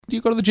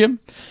you go to the gym?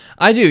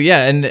 I do,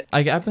 yeah, and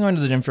I've been going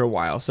to the gym for a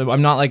while, so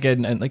I'm not like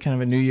like kind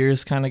of a New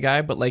Year's kind of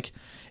guy, but like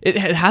it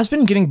has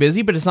been getting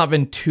busy, but it's not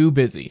been too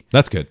busy.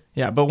 That's good.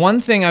 Yeah, but one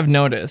thing I've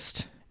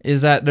noticed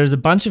is that there's a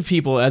bunch of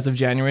people as of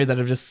January that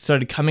have just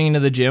started coming into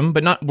the gym,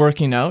 but not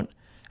working out,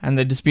 and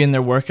they'd just be in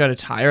their workout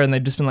attire, and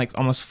they've just been like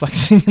almost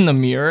flexing in the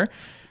mirror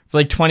for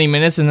like 20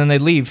 minutes, and then they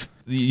leave.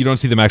 You don't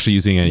see them actually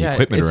using any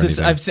equipment or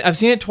anything. I've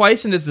seen it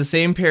twice, and it's the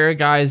same pair of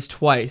guys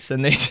twice,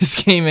 and they just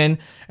came in,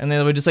 and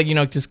they would just like,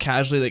 just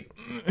casually like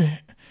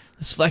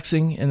just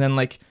flexing, and then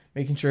like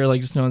making sure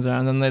like just no one's around,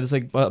 and then they just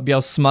like be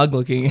all smug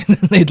looking, and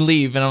then they'd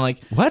leave, and I'm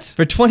like, what?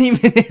 For 20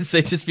 minutes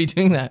they'd just be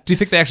doing that. Do you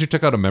think they actually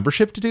took out a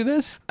membership to do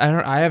this?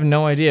 I have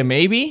no idea.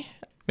 Maybe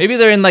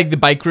they're in like the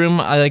bike room,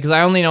 because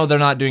I only know they're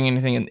not doing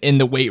anything in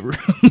the weight room.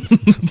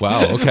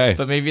 Wow. Okay.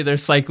 But maybe they're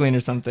cycling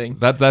or something.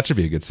 That should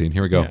be a good scene.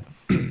 Here we go.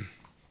 Yeah.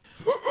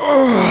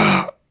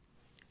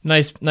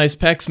 Nice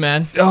pecs,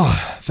 man.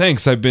 Oh,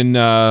 thanks. I've been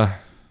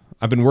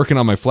working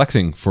on my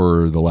flexing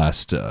for the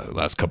last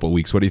couple of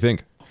weeks. What do you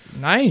think?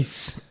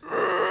 Nice.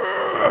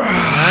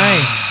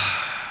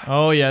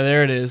 Oh yeah,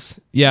 there it is.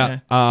 Yeah.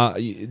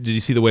 Did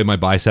you see the way my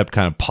bicep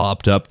kind of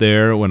popped up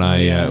there when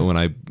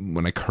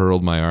I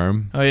curled my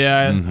arm? Oh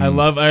yeah, I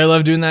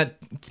love doing that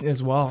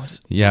as well.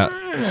 Yeah.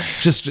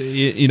 Just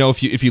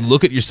if you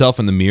look at yourself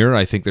in the mirror,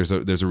 I think there's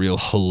a real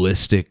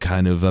holistic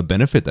kind of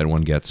benefit that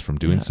one gets from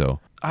doing so.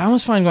 I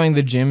almost find going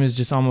to the gym is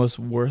just almost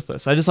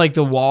worthless. I just like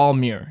the wall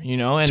mirror,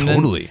 and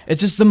totally.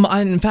 It's just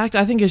in fact,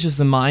 I think it's just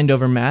the mind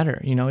over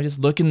matter. Just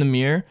look in the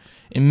mirror,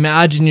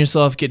 imagine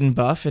yourself getting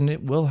buff, and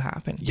it will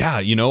happen. Yeah,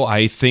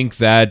 I think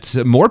that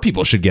more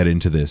people should get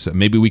into this.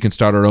 Maybe we can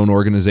start our own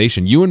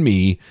organization, you and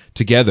me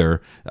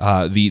together,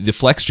 the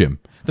Flex Gym.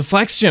 The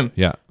Flex Gym.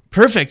 Yeah.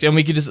 Perfect, and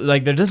we could just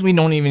we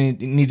don't even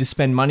need to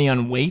spend money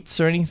on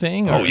weights or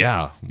anything. Or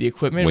the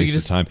equipment. Waste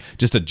of time.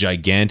 Just a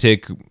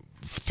gigantic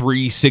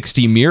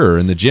 360 mirror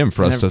in the gym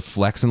for us to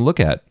flex and look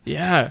at.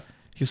 Yeah,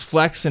 just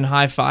flex and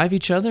high five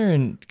each other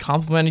and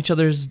compliment each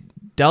other's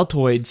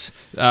deltoids.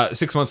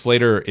 6 months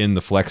later in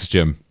the Flex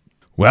Gym.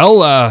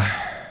 Well,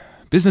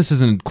 business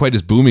isn't quite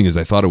as booming as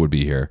I thought it would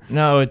be here.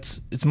 No, it's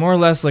more or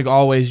less like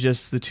always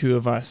just the two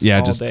of us. Yeah,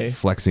 all just day.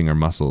 Flexing our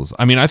muscles.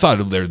 I mean, I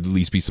thought there'd at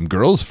least be some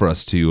girls for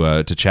us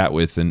to chat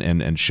with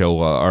and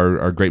show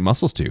our great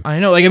muscles to. I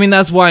know,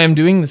 that's why I'm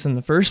doing this in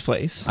the first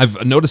place.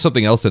 I've noticed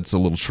something else that's a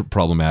little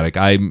problematic.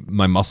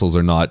 My muscles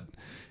are not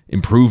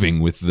improving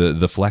with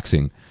the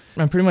flexing.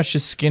 I'm pretty much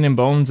just skin and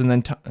bones and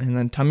then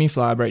tummy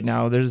flab right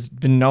now. There's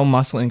been no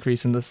muscle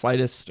increase in the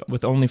slightest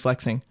with only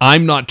flexing.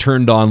 I'm not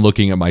turned on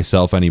looking at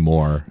myself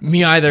anymore.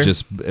 Me either.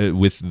 Just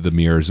with the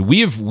mirrors.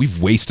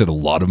 We've wasted a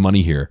lot of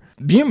money here.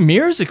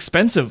 Mirrors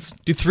expensive.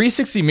 Do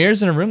 360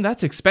 mirrors in a room?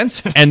 That's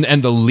expensive.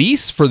 And the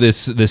lease for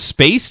this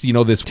space,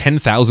 this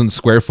 10,000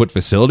 square foot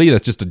facility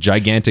that's just a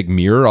gigantic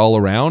mirror all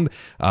around.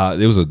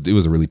 It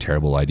was a really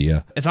terrible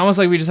idea. It's almost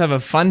like we just have a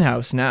fun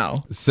house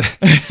now.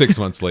 6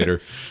 months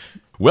later.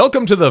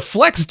 Welcome to the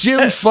Flex Gym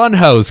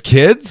Funhouse,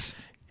 kids.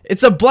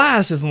 It's a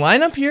blast. Just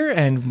line up here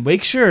and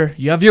make sure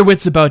you have your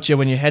wits about you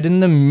when you head in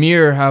the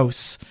mirror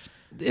house.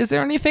 Is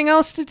there anything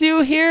else to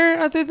do here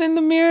other than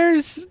the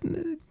mirrors,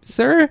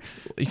 sir?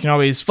 You can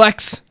always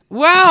flex.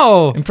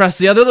 Wow. Impress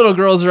the other little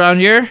girls around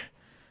here.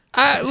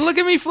 Look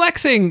at me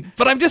flexing,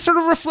 but I'm just sort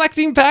of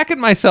reflecting back at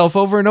myself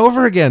over and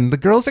over again. The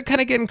girls are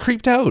kind of getting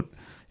creeped out.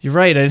 You're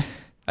right. I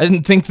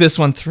didn't think this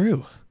one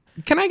through.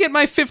 Can I get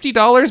my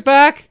 $50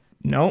 back?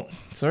 No,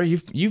 sorry,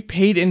 you've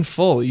paid in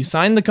full. You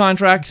signed the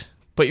contract,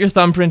 put your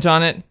thumbprint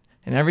on it,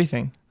 and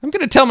everything. I'm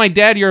going to tell my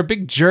dad you're a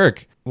big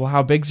jerk. Well,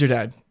 how big's your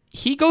dad?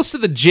 He goes to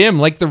the gym,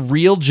 like the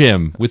real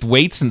gym, with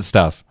weights and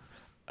stuff.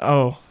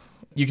 Oh,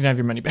 you can have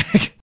your money back.